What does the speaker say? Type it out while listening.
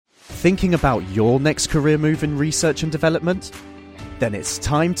thinking about your next career move in research and development? Then it's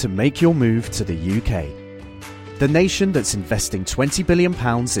time to make your move to the UK. The nation that's investing £20 billion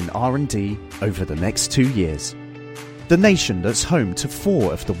in R&D over the next 2 years. The nation that's home to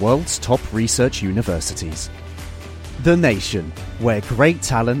 4 of the world's top research universities. The nation where great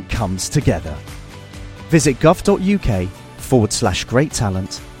talent comes together. Visit gov.uk/great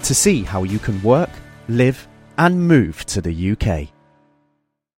talent to see how you can work, live and move to the UK.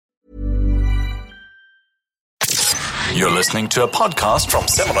 You're listening to a podcast from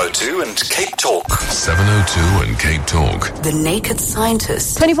 702 and Cape Talk. 702 and Cape Talk. The Naked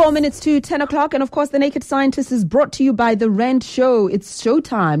Scientist. 24 minutes to 10 o'clock. And of course, The Naked Scientist is brought to you by The Rand Show. It's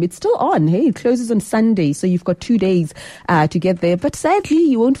showtime. It's still on. Hey, it closes on Sunday. So you've got 2 days to get there. But sadly,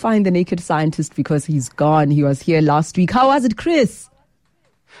 you won't find The Naked Scientist because he's gone. He was here last week. How was it, Chris?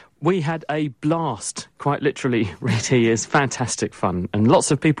 We had a blast, quite literally, really. It's fantastic fun. And lots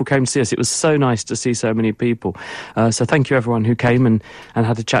of people came to see us. It was so nice to see so many people. So thank you, everyone who came and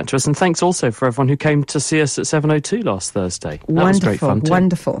had a chat to us. And thanks also for everyone who came to see us at 702 last Thursday. That was great fun too.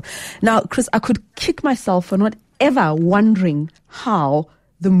 Wonderful. Now, Chris, I could kick myself for not ever wondering how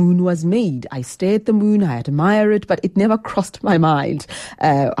the moon was made. I stare at the moon, I admire it, but it never crossed my mind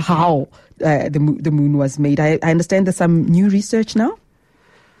how the moon was made. I understand there's some new research now?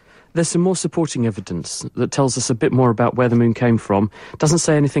 There's some more supporting evidence that tells us a bit more about where the moon came from. Doesn't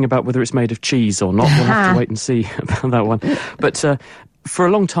say anything about whether it's made of cheese or not. We'll have to wait and see about that one. But for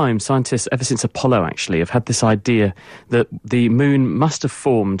a long time, scientists, ever since Apollo actually, have had this idea that the moon must have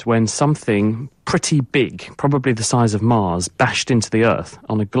formed when something pretty big, probably the size of Mars, bashed into the Earth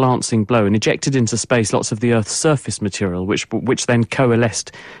on a glancing blow and ejected into space lots of the Earth's surface material, which then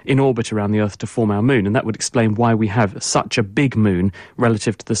coalesced in orbit around the Earth to form our moon. And that would explain why we have such a big moon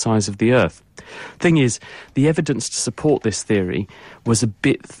relative to the size of the Earth. Thing is, the evidence to support this theory was a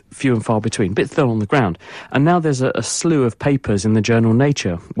bit few and far between, a bit thin on the ground. And now there's a slew of papers in the journal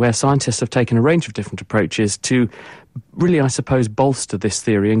Nature where scientists have taken a range of different approaches to really, I suppose, bolster this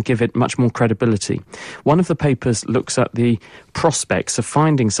theory and give it much more credibility. One of the papers looks at the prospects of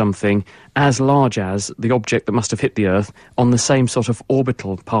finding something as large as the object that must have hit the Earth on the same sort of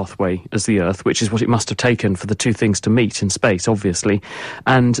orbital pathway as the Earth, which is what it must have taken for the two things to meet in space, obviously.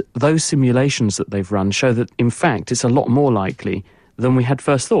 And those simulations that they've run show that, in fact, it's a lot more likely than we had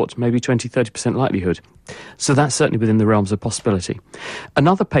first thought, maybe 20-30% likelihood. So that's certainly within the realms of possibility.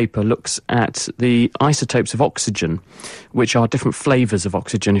 Another paper looks at the isotopes of oxygen, which are different flavours of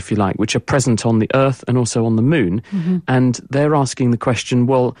oxygen, if you like, which are present on the Earth and also on the Moon. Mm-hmm. And they're asking the question,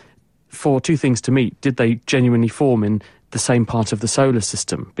 well, for two things to meet, did they genuinely form in the same part of the solar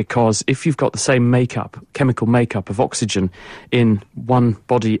system? Because if you've got the same chemical makeup of oxygen in one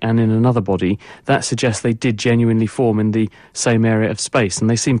body and in another body, that suggests they did genuinely form in the same area of space. And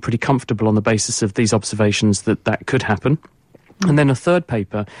they seem pretty comfortable on the basis of these observations that could happen. And then a third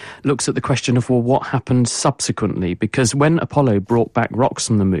paper looks at the question of, well, what happened subsequently? Because when Apollo brought back rocks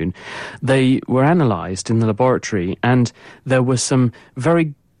from the moon, they were analysed in the laboratory, and there were some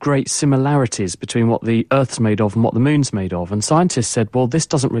very great similarities between what the Earth's made of and what the moon's made of. And scientists said, well, this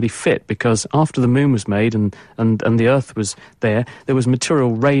doesn't really fit, because after the moon was made and the Earth was there was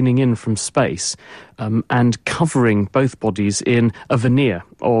material raining in from space and covering both bodies in a veneer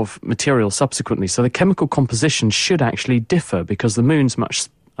of material subsequently. So the chemical composition should actually differ, because the moon's much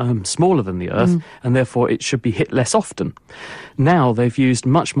smaller than the Earth, and therefore it should be hit less often. Now they've used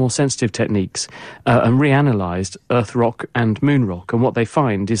much more sensitive techniques and reanalysed Earth rock and Moon rock, and what they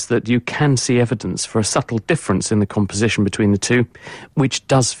find is that you can see evidence for a subtle difference in the composition between the two, which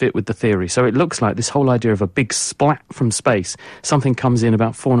does fit with the theory. So it looks like this whole idea of a big splat from space, something comes in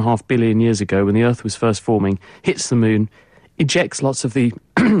about 4.5 billion years ago when the Earth was first forming, hits the Moon, ejects lots of the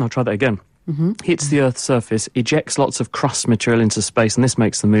I'll try that again. Hits the Earth's surface, ejects lots of crust material into space, and this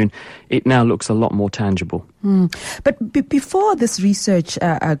makes the moon. It now looks a lot more tangible. But before this research,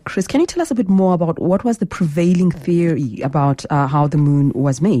 Chris, can you tell us a bit more about what was the prevailing theory about how the moon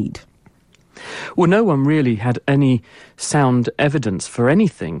was made? Well, no one really had any sound evidence for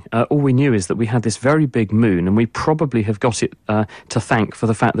anything. All we knew is that we had this very big moon, and we probably have got it to thank for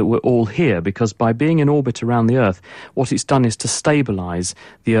the fact that we're all here, because by being in orbit around the Earth, what it's done is to stabilise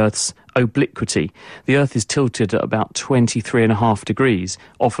the Earth's obliquity. The Earth is tilted at about 23.5 degrees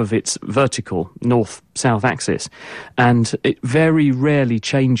off of its vertical north-south axis, and it very rarely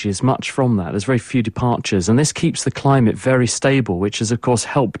changes much from that. There's very few departures, and this keeps the climate very stable, which has, of course,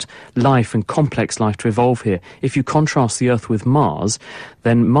 helped life and complex life to evolve here. If you contrast the Earth with Mars,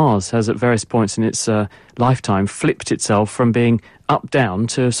 then Mars has, at various points in its lifetime, flipped itself from being up down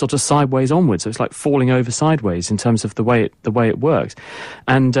to sort of sideways onwards. So it's like falling over sideways in terms of the way it works.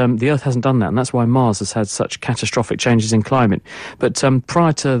 And the Earth hasn't done that, and that's why Mars has had such catastrophic changes in climate. But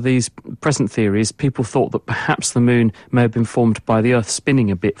prior to these present theories, people thought that perhaps the Moon may have been formed by the Earth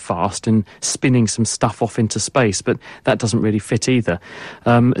spinning a bit fast and spinning some stuff off into space, but that doesn't really fit either.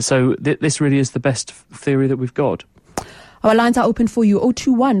 So this really is the best theory that we've got. Our lines are open for you,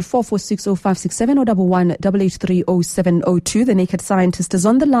 021 446 0567 or 11 883 0702. The Naked Scientist is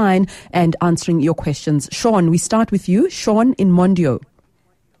on the line and answering your questions. Sean, we start with you. Sean in Mondio.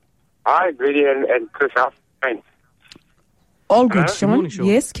 Hi, Brady and Chris. Fine. All good, Hello? Sean. Good morning, Sean.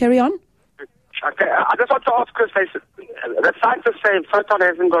 Yes, carry on. Okay, I just want to ask Chris, the scientists say photon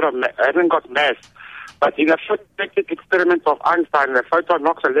hasn't got mass, but in a photoelectric experiment of Einstein, the photon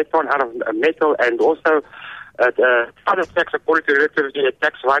knocks an electron out of a metal, and also sun attacks, according to relativity,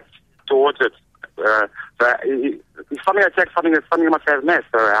 attacks right towards it. So if something attacks something must have mass.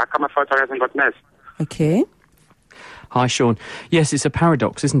 So how come a photon hasn't got mass? Okay. Hi, Sean. Yes, it's a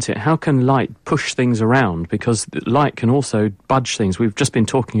paradox, isn't it? How can light push things around? Because light can also budge things. We've just been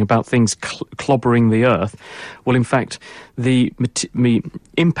talking about things clobbering the Earth. Well, in fact, the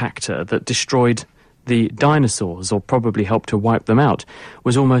impactor that destroyed the dinosaurs, or probably helped to wipe them out,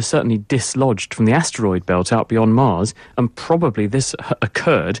 was almost certainly dislodged from the asteroid belt out beyond Mars, and probably this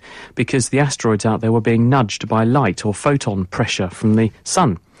occurred because the asteroids out there were being nudged by light or photon pressure from the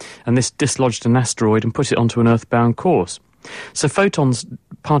sun, and this dislodged an asteroid and put it onto an earthbound course. So photons,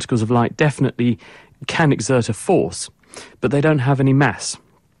 particles of light, definitely can exert a force, but they don't have any mass.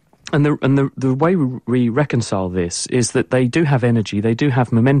 And the way we reconcile this is that they do have energy, they do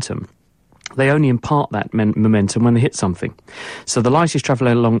have momentum. They only impart that momentum when they hit something. So the light is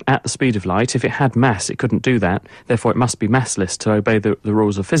travelling along at the speed of light. If it had mass, it couldn't do that. Therefore, it must be massless to obey the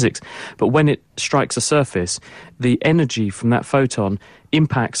rules of physics. But when it strikes a surface, the energy from that photon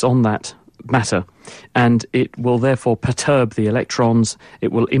impacts on that matter, and it will therefore perturb the electrons.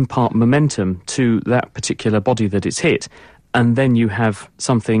 It will impart momentum to that particular body that it's hit. And then you have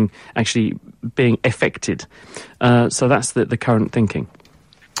something actually being affected. So that's the current thinking.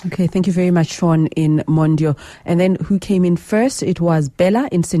 Okay, thank you very much, Sean in Mondio. And then who came in first? It was Bella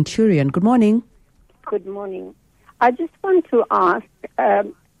in Centurion. Good morning. Good morning. I just want to ask,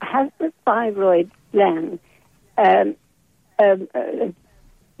 has the thyroid gland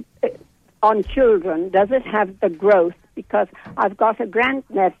on children, does it have the growth? Because I've got a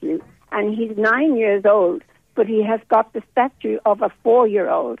grandnephew, and he's 9 years old, but he has got the stature of a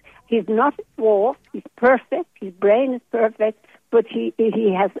 4-year-old. He's not a dwarf, he's perfect, his brain is perfect, but he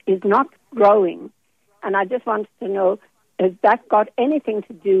is not growing. And I just wanted to know, has that got anything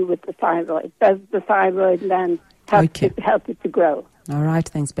to do with the thyroid? Does the thyroid gland help it to grow? All right,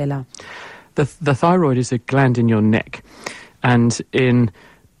 thanks, Bella. The thyroid is a gland in your neck, and in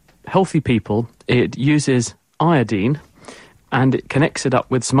healthy people, it uses iodine, and it connects it up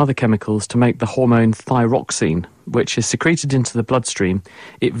with some other chemicals to make the hormone thyroxine, which is secreted into the bloodstream.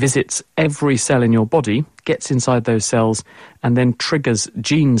 It visits every cell in your body, gets inside those cells, and then triggers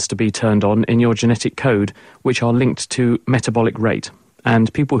genes to be turned on in your genetic code, which are linked to metabolic rate.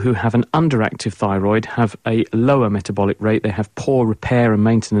 And people who have an underactive thyroid have a lower metabolic rate. They have poor repair and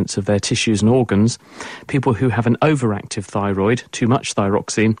maintenance of their tissues and organs. People who have an overactive thyroid, too much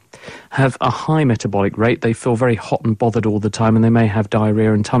thyroxine, have a high metabolic rate. They feel very hot and bothered all the time, and they may have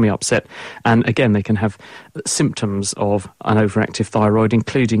diarrhea and tummy upset. And again, they can have symptoms of an overactive thyroid,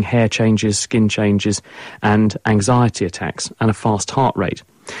 including hair changes, skin changes, and anxiety attacks, and a fast heart rate.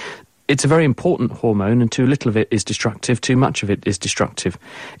 It's a very important hormone, and too little of it is destructive, too much of it is destructive.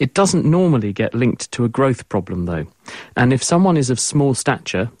 It doesn't normally get linked to a growth problem, though. And if someone is of small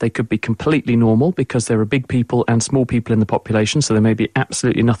stature, they could be completely normal because there are big people and small people in the population, so there may be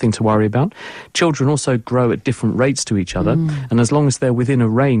absolutely nothing to worry about. Children also grow at different rates to each other, and as long as they're within a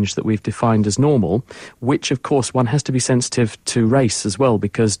range that we've defined as normal, which, of course, one has to be sensitive to race as well,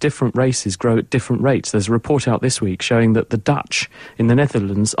 because different races grow at different rates. There's a report out this week showing that the Dutch in the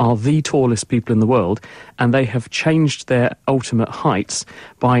Netherlands are the tallest people in the world, and they have changed their ultimate heights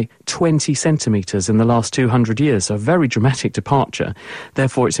by 20 centimetres in the last 200 years, so a very dramatic departure.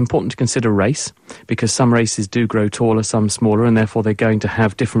 Therefore, it's important to consider race, because some races do grow taller, some smaller, and therefore they're going to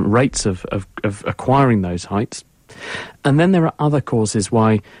have different rates of acquiring those heights. And then there are other causes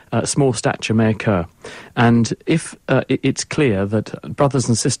why small stature may occur. And if it's clear that brothers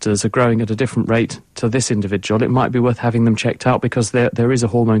and sisters are growing at a different rate to this individual, it might be worth having them checked out, because there is a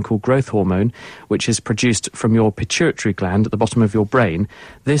hormone called growth hormone, which is produced from your pituitary gland at the bottom of your brain.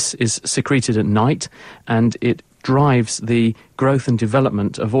 This is secreted at night, and it drives the growth and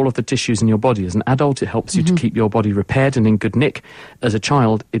development of all of the tissues in your body. As an adult, it helps you to keep your body repaired and in good nick. As a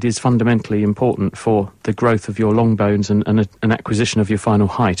child, it is fundamentally important for the growth of your long bones and an acquisition of your final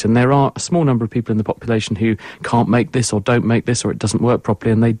height. And there are a small number of people in the population who can't make this or don't make this or it doesn't work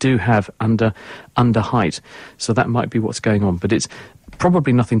properly, and they do have under height. So that might be what's going on. But it's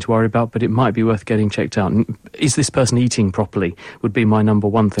probably nothing to worry about, but it might be worth getting checked out. And is this person eating properly would be my number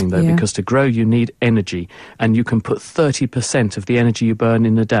one thing, though, because to grow you need energy, and you can put 30% of the energy you burn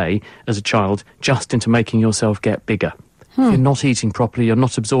in a day as a child just into making yourself get bigger. If you're not eating properly, you're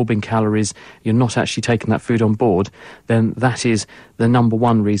not absorbing calories, you're not actually taking that food on board, then that is the number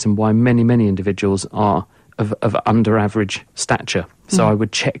one reason why many, many individuals are of under average stature. So I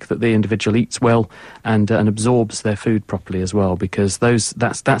would check that the individual eats well and absorbs their food properly as well, because that's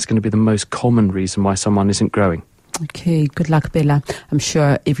going to be the most common reason why someone isn't growing. Okay, good luck, Bella. I'm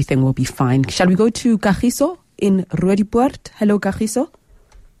sure everything will be fine. Shall we go to Kagiso in Roodepoort? Hello, Kagiso.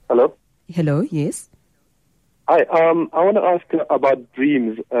 Hello. Hello, yes. Hi, I want to ask about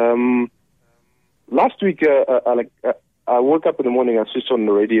dreams. Last week, I woke up in the morning, I switched on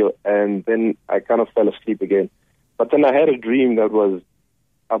the radio, and then I kind of fell asleep again. But then I had a dream that was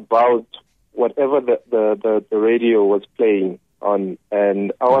about whatever the radio was playing on.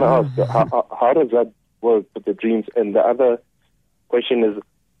 And I want to ask, how does that work with the dreams? And the other question is,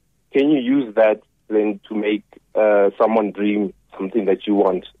 can you use that then to make someone dream something that you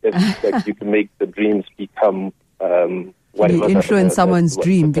want? That you can make the dreams become whatever. You influence someone's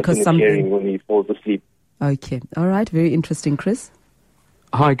dream because something. When he falls asleep. Okay, all right, very interesting, Chris.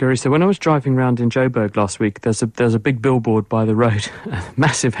 Hi, Gary. So when I was driving around in Joburg last week, there's a big billboard by the road, a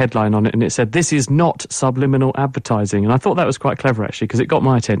massive headline on it, and it said, "This is not subliminal advertising." And I thought that was quite clever, actually, because it got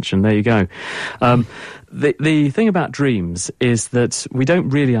my attention. There you go. The thing about dreams is that we don't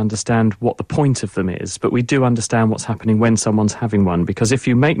really understand what the point of them is, but we do understand what's happening when someone's having one, because if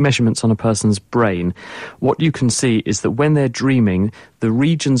you make measurements on a person's brain, what you can see is that when they're dreaming, the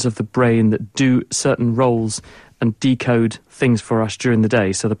regions of the brain that do certain roles and decode things for us during the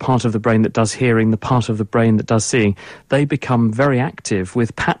day, so the part of the brain that does hearing, the part of the brain that does seeing, they become very active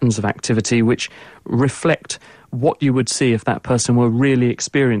with patterns of activity which reflect what you would see if that person were really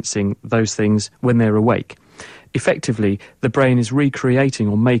experiencing those things when they're awake. Effectively, the brain is recreating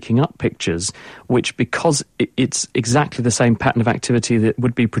or making up pictures which, because it's exactly the same pattern of activity that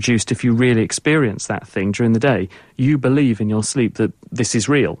would be produced if you really experience that thing during the day, you believe in your sleep that this is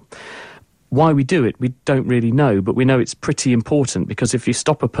real. Why we do it, we don't really know, but we know it's pretty important, because if you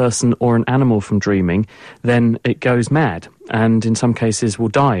stop a person or an animal from dreaming, then it goes mad, and in some cases will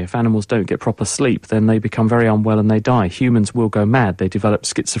die. If animals don't get proper sleep, then they become very unwell and they die. Humans will go mad. They develop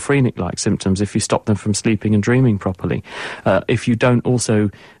schizophrenic-like symptoms if you stop them from sleeping and dreaming properly. If you don't also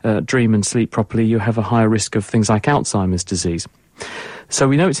dream and sleep properly, you have a higher risk of things like Alzheimer's disease. So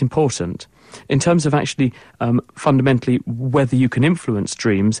we know it's important. In terms of actually fundamentally whether you can influence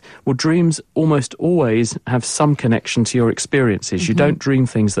dreams, well, dreams almost always have some connection to your experiences. You don't dream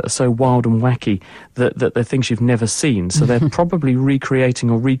things that are so wild and wacky that they're things you've never seen. So they're probably recreating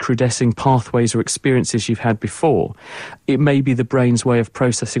or recrudescing pathways or experiences you've had before. It may be the brain's way of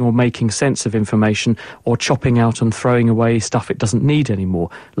processing or making sense of information, or chopping out and throwing away stuff it doesn't need anymore,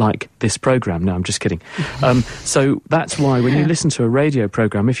 like this program. No, I'm just kidding. So that's why when you listen to a radio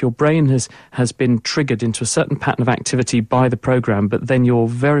program, if your brain has been triggered into a certain pattern of activity by the program, but then you're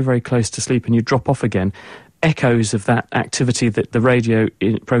very, very close to sleep and you drop off again, echoes of that activity that the radio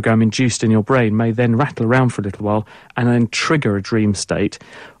program induced in your brain may then rattle around for a little while and then trigger a dream state,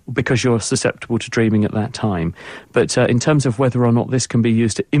 because you're susceptible to dreaming at that time. But in terms of whether or not this can be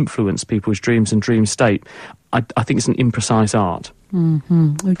used to influence people's dreams and dream state, I think it's an imprecise art.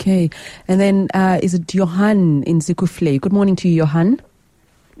 Okay. And then is it Johan in Zikufle? Good morning to you, Johan.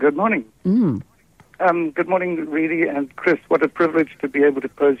 Good morning. Good morning, Reedy and Chris. What a privilege to be able to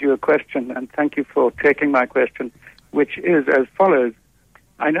pose you a question, and thank you for taking my question, which is as follows.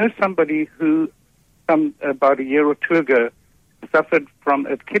 I know somebody who, about a year or two ago, suffered from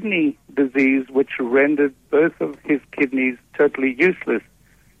a kidney disease which rendered both of his kidneys totally useless.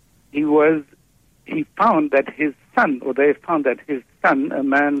 He found that his son, a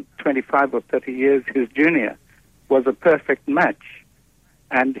man 25 or 30 years his junior, was a perfect match.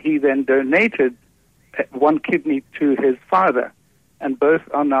 And he then donated one kidney to his father, and both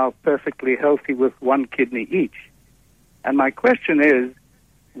are now perfectly healthy with one kidney each. And my question is,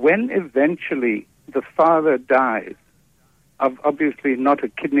 when eventually the father dies, of obviously not a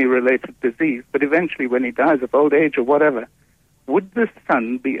kidney-related disease, but eventually when he dies of old age or whatever, would the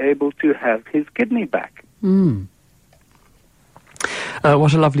son be able to have his kidney back?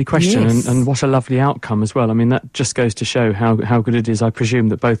 What a lovely question, Yes. and what a lovely outcome as well. I mean, that just goes to show how good it is, I presume,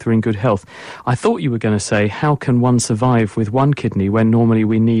 that both are in good health. I thought you were going to say, how can one survive with one kidney when normally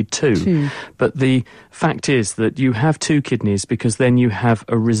we need two? But the fact is that you have two kidneys because then you have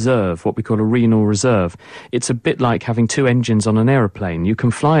a reserve, what we call a renal reserve. It's a bit like having two engines on an aeroplane. You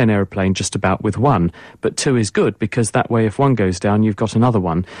can fly an aeroplane just about with one, but two is good because that way if one goes down, you've got another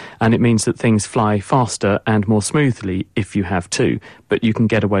one, and it means that things fly faster and more smoothly if you have two, but you can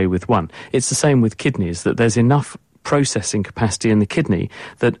get away with one. It's the same with kidneys, that there's enough processing capacity in the kidney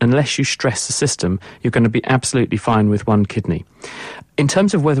that unless you stress the system, you're going to be absolutely fine with one kidney. In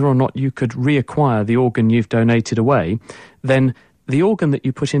terms of whether or not you could reacquire the organ you've donated away, then the organ that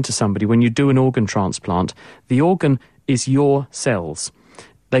you put into somebody when you do an organ transplant, the organ is your cells.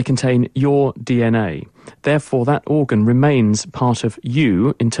 They contain your DNA. Therefore, that organ remains part of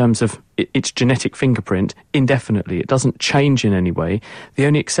you in terms of its genetic fingerprint indefinitely. It doesn't change in any way. The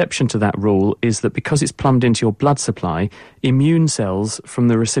only exception to that rule is that because it's plumbed into your blood supply, immune cells from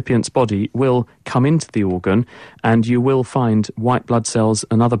the recipient's body will come into the organ, and you will find white blood cells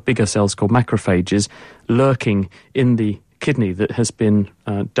and other bigger cells called macrophages lurking in the kidney that has been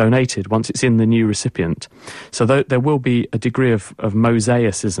donated once it's in the new recipient. So there will be a degree of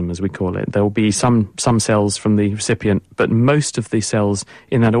mosaicism, as we call it. There will be some cells from the recipient, but most of the cells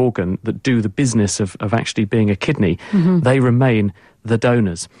in that organ that do the business of actually being a kidney, they remain the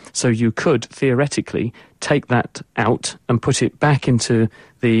donors. So you could theoretically take that out and put it back into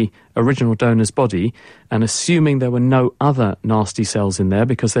the original donor's body, and assuming there were no other nasty cells in there,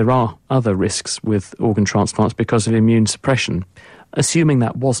 because there are other risks with organ transplants because of immune suppression, assuming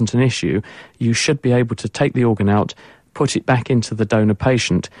that wasn't an issue, you should be able to take the organ out, put it back into the donor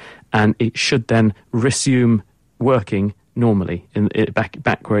patient, and it should then resume working normally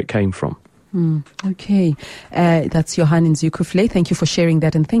back where it came from. Okay, that's Johan in Zukufle. Thank you for sharing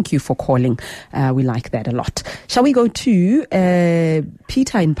that, and thank you for calling. We like that a lot. Shall we go to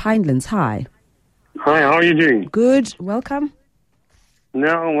Peter in Pinelands? Hi. Hi, how are you doing? Good, welcome.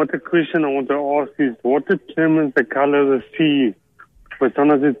 Now, what the question I want to ask is, what determines the color of the sea? But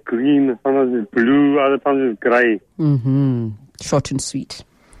sometimes it's green, sometimes it's blue, other times it's grey. Short and sweet.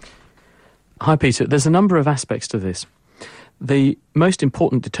 Hi, Peter. There's a number of aspects to this. The most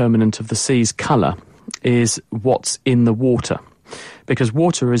important determinant of the sea's colour is what's in the water. Because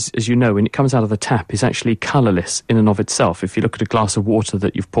water, as you know, when it comes out of the tap, is actually colourless in and of itself. If you look at a glass of water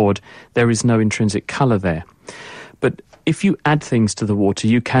that you've poured, there is no intrinsic colour there. But if you add things to the water,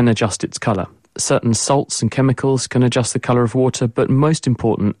 you can adjust its colour. Certain salts and chemicals can adjust the colour of water, but most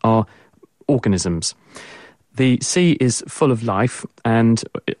important are organisms. The sea is full of life, and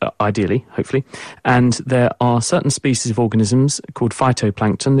ideally, hopefully, and there are certain species of organisms called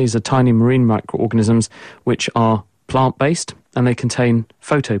phytoplankton. These are tiny marine microorganisms which are plant-based, and they contain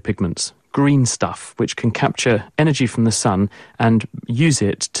photopigments, green stuff, which can capture energy from the sun and use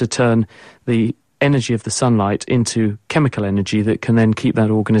it to turn the energy of the sunlight into chemical energy that can then keep that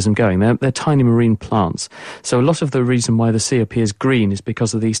organism going. They're tiny marine plants. So a lot of the reason why the sea appears green is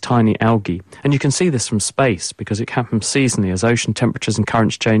because of these tiny algae. And you can see this from space because it happens seasonally. As ocean temperatures and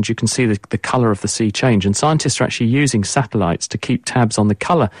currents change, you can see the colour of the sea change. And scientists are actually using satellites to keep tabs on the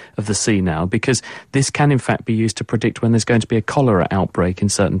colour of the sea now, because this can in fact be used to predict when there's going to be a cholera outbreak in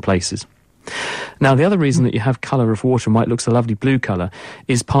certain places. Now, the other reason that you have colour of water and why it looks a lovely blue colour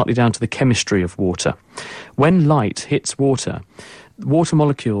is partly down to the chemistry of water. When light hits water, water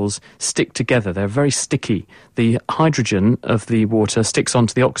molecules stick together. They're very sticky. The hydrogen of the water sticks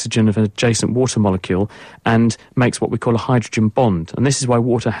onto the oxygen of an adjacent water molecule and makes what we call a hydrogen bond. And this is why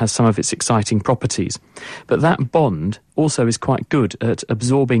water has some of its exciting properties. But that bond also is quite good at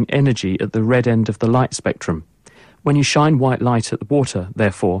absorbing energy at the red end of the light spectrum. When you shine white light at the water,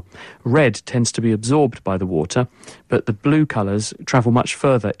 therefore, red tends to be absorbed by the water, but the blue colours travel much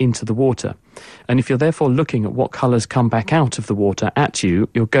further into the water. And if you're therefore looking at what colours come back out of the water at you,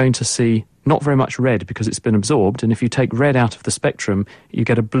 you're going to see not very much red because it's been absorbed, and if you take red out of the spectrum, you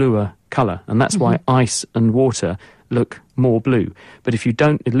get a bluer colour. And that's why ice and water look more blue. But if you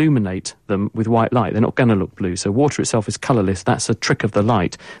don't illuminate them with white light, they're not going to look blue. So water itself is colourless. That's a trick of the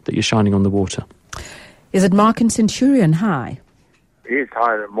light that you're shining on the water. Is it Mark in Centurion? Hi. Yes,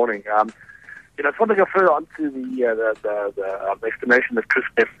 hi, good morning. I just want to go further on to the explanation that Chris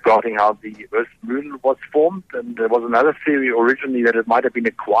gave regarding how the Earth's moon was formed. And there was another theory originally that it might have been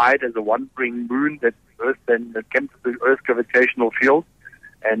acquired as a one-ring moon, that Earth then came to the Earth's gravitational field,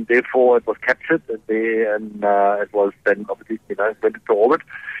 and therefore it was captured, and it was then obviously, went into orbit.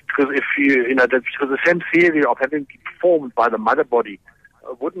 Because that's because the same theory of having been formed by the mother body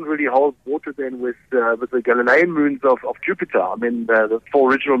wouldn't really hold water then with the Galilean moons of Jupiter. I mean, the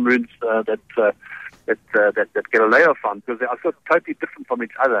 4 original moons that Galileo found, because they are so totally different from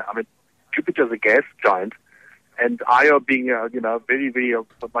each other. I mean, Jupiter is a gas giant, and Io being very very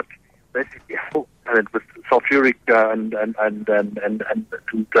much basically and with sulfuric and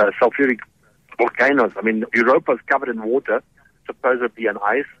sulfuric volcanoes. I mean, Europa is covered in water, supposedly and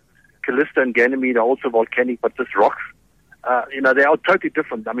ice. Callisto and Ganymede are also volcanic, but just rocks. They are totally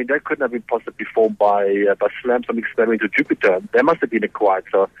different. I mean, they couldn't have been possibly formed by some experiment to Jupiter. They must have been acquired.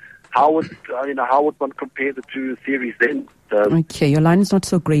 So how would one compare the two theories then? Okay, your line is not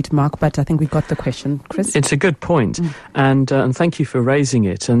so great, Mark, but I think we got the question. Chris? It's a good point, and thank you for raising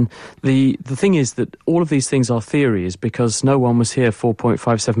it. And the thing is that all of these things are theories because no one was here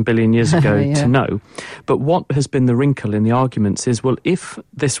 4.57 billion years ago to know. But what has been the wrinkle in the arguments is, well, if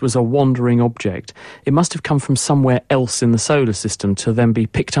this was a wandering object, it must have come from somewhere else in the solar system to then be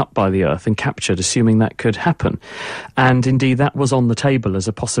picked up by the Earth and captured, assuming that could happen. And indeed, that was on the table as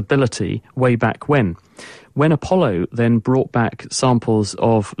a possibility way back when. When Apollo then brought back samples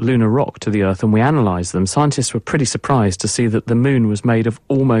of lunar rock to the Earth and we analysed them, scientists were pretty surprised to see that the moon was made of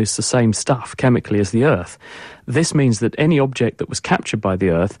almost the same stuff chemically as the Earth. This means that any object that was captured by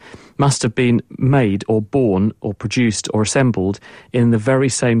the Earth must have been made or born or produced or assembled in the very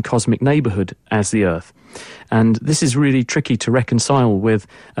same cosmic neighbourhood as the Earth. And this is really tricky to reconcile with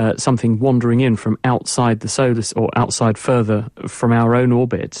something wandering in from outside the solar or outside further from our own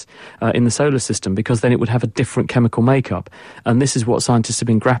orbits in the solar system, because then it would have a different chemical makeup. And this is what scientists have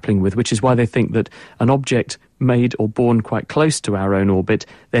been grappling with, which is why they think that an object made or born quite close to our own orbit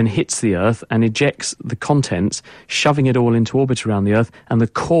then hits the Earth and ejects the contents, shoving it all into orbit around the Earth, and the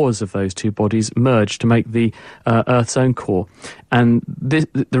cores of those two bodies merge to make the Earth's own core. And the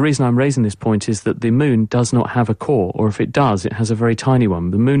reason I'm raising this point is that the moon does not have a core, or if it does, it has a very tiny one.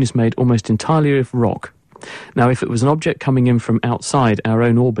 The moon is made almost entirely of rock. Now, if it was an object coming in from outside our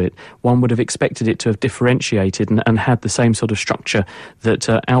own orbit, one would have expected it to have differentiated and had the same sort of structure that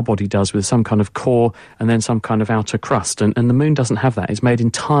our body does, with some kind of core and then some kind of outer crust. And the moon doesn't have that. It's made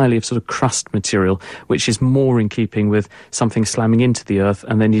entirely of sort of crust material, which is more in keeping with something slamming into the Earth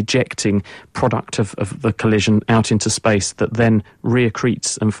and then ejecting product of the collision out into space that then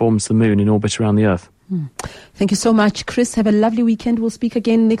reaccretes and forms the moon in orbit around the Earth. Thank you so much, Chris. Have a lovely weekend. We'll speak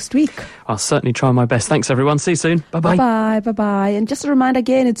again next week. I'll certainly try my best. Thanks, everyone. See you soon. Bye-bye. Bye-bye. Bye-bye. And just a reminder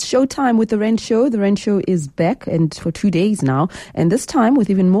again, it's showtime with The Rent Show. The Rent Show is back and for 2 days now. And this time with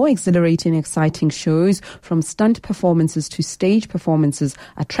even more exhilarating, exciting shows, from stunt performances to stage performances,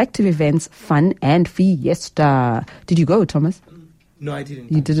 attractive events, fun and fiesta. Did you go, Thomas? No, I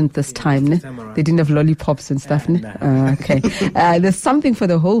didn't. You didn't this time, ne? They didn't have lollipops and stuff, ne? No. Okay. There's something for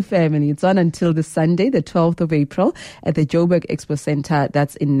the whole family. It's on until the Sunday, the 12th of April, at the Joburg Expo Center.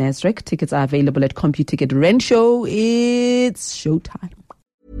 That's in Nasrec. Tickets are available at CompuTicket. Rent Show. It's showtime.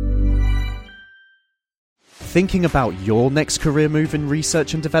 Thinking about your next career move in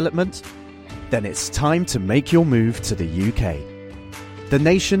research and development? Then it's time to make your move to the UK. The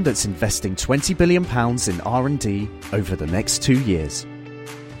nation that's investing £20 billion in R&D over the next 2 years.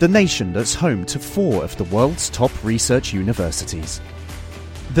 The nation that's home to 4 of the world's top research universities.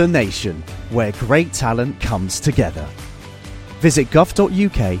 The nation where great talent comes together. Visit gov.uk/great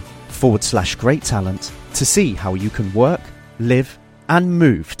talent to see how you can work, live and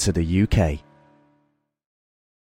move to the UK.